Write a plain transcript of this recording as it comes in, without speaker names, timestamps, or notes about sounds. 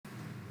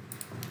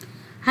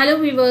Hello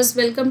viewers,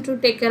 welcome to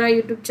Take Care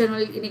YouTube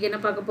channel. இன்னைக்கு என்ன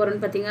பார்க்க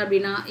போறோம்னு பாத்தீங்க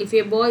அப்படினா, if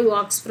a boy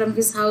walks from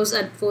his house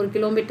at 4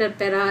 km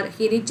per hour,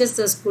 he reaches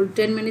the school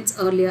 10 minutes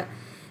earlier.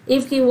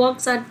 If he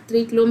walks at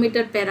 3 km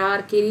per hour,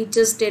 he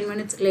reaches 10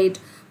 minutes late.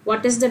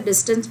 What is the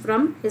distance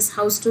from his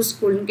house to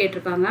school னு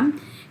கேட்டிருக்காங்க.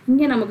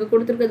 இங்க நமக்கு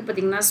கொடுத்திருக்கிறது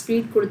பாத்தீங்கன்னா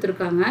speed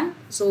கொடுத்திருக்காங்க.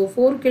 So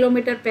 4 km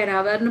per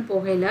hour னு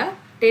போகையில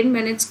 10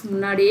 minutes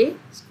முன்னாடியே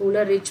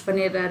ஸ்கூலை ரீச்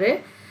பண்ணிடுறாரு.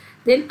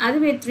 Then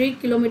அதுவே 3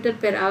 km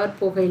per hour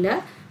போகையில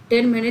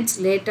 10 minutes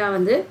later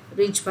வந்து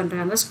ரீச்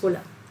பண்ணுறாங்க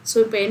ஸ்கூலை. ஸோ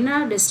இப்போ என்ன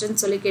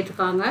டிஸ்டன்ஸ் சொல்லி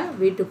கேட்டிருக்காங்க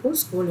வீட்டுக்கும்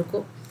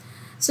ஸ்கூலுக்கும்.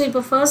 ஸோ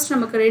இப்போ ஃபர்ஸ்ட்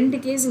நமக்கு ரெண்டு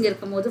கேஸ் இங்கே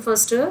இருக்கும் போது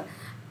ஃபர்ஸ்ட்டு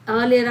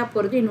ஏர்லியராக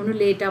போகிறது, இன்னொன்று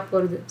லேட்டாக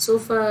போகிறது. ஸோ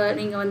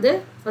நீங்கள் வந்து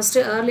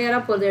ஃபஸ்ட்டு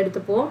ஏர்லியராக போகிறது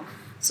எடுத்துப்போம்.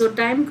 ஸோ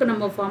டைமுக்கு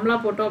நம்ம ஃபார்முலா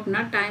போட்டோம்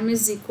அப்படின்னா time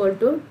is equal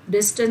to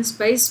distance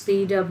by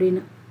speed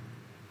அப்படின்னு.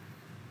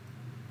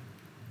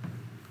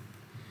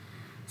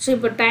 ஸோ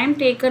இப்போ டைம்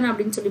டேக்கன்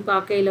அப்படின்னு சொல்லி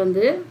பார்க்கையில்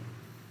வந்து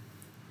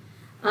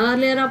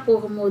ஏர்லியராக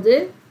போகும்போது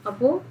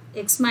அப்போது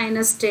x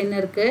minus 10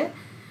 இருக்குது.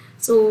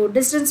 ஸோ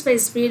டிஸ்டன்ஸ் பை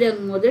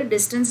ஸ்பீடுங்கும் போது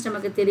டிஸ்டன்ஸ்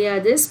நமக்கு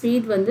தெரியாது,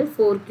 ஸ்பீட் வந்து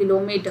 4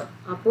 கிலோமீட்டர்.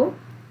 அப்போது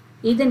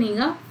இதை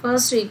நீங்கள்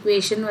ஃபர்ஸ்ட்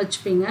ஈக்குவேஷன்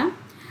வச்சுப்பீங்க.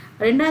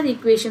 ரெண்டாவது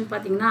ஈக்குவேஷன்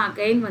பார்த்தீங்கன்னா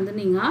அகைன் வந்து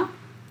நீங்கள்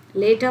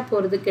லேட்டாக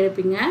போகிறதுக்கு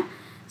எடுப்பீங்க.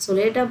 ஸோ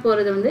லேட்டாக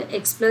போகிறது வந்து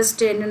x plus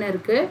 10ன்னு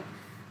இருக்குது.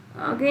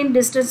 அகைன்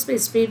டிஸ்டன்ஸ் பை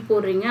ஸ்பீட்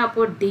போடுறீங்க,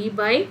 அப்போது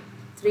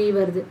d/3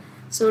 வருது.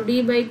 So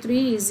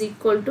d/3 is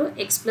equal to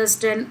x plus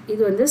 10.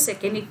 இது வந்து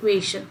செகண்ட்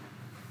ஈக்குவேஷன்.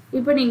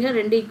 இப்போ நீங்கள்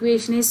ரெண்டு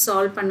ஈக்குவேஷனே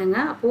சால்வ்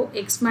பண்ணுங்கள். அப்போது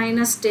x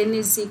minus 10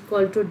 is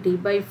equal to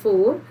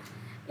d/4,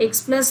 x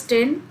plus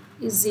 10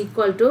 is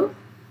equal to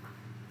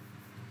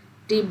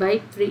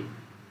d/3.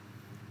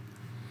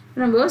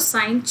 நம்ம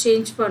சைன்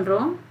சேஞ்ச்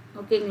பண்ணுறோம்,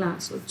 ஓகேங்களா?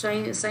 ஸோ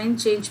சைன்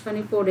சேஞ்ச்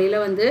பண்ணி போடையில்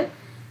வந்து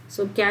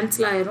ஸோ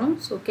கேன்சல் ஆயிரும்.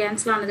 ஸோ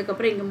கேன்சல்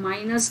ஆனதுக்கப்புறம் இங்கே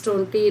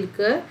 -20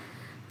 இருக்குது.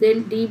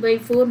 தென்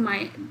d/4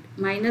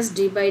 மைனஸ்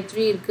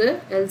d/3 இருக்குது.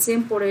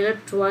 எல்சிஎம்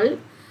போடையில் 12.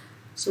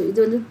 ஸோ இது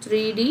வந்து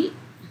 3d,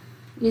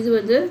 இது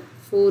வந்து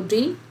 4d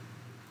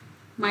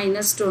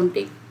minus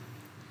 20.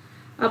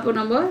 அப்போ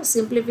நம்ம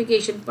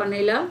சிம்பிளிஃபிகேஷன்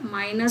பண்ணையில்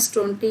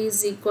 -20 is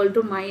equal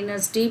to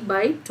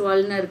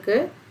 -d/12ன்னு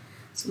இருக்குது.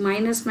 ஸோ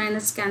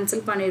மைனஸ்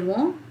கேன்சல்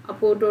பண்ணிடுவோம்.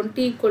 அப்போது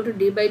 20 equal to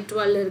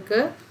d/12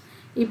 இருக்குது.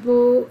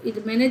 இப்போது இது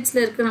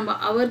மினிட்ஸில் இருக்குது, நம்ம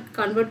ஹவர்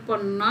கன்வெர்ட்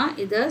பண்ணோம்னா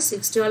இதை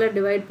 60ஆல்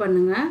டிவைட்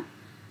பண்ணுங்கள்,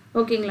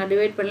 ஓகேங்களா?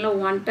 டிவைட் பண்ணலாம்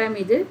 1 டைம்,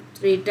 இது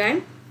 3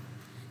 டைம்.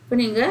 இப்போ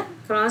நீங்கள்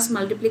கிராஸ்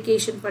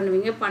மல்டிப்ளிகேஷன்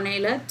பண்ணுவீங்க.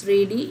 பண்ணையில்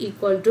 3d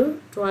equal to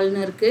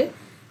 12ன்னு இருக்குது.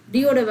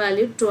 டியோட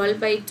வேல்யூ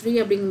 12/3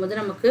 அப்படிங்கும்போது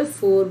நமக்கு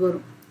 4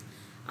 வரும்.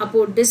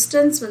 அப்போது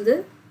டிஸ்டன்ஸ் வந்து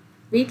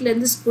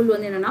வீட்டிலேருந்து ஸ்கூல்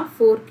வந்து என்னென்னா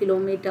 4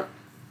 கிலோமீட்டர்.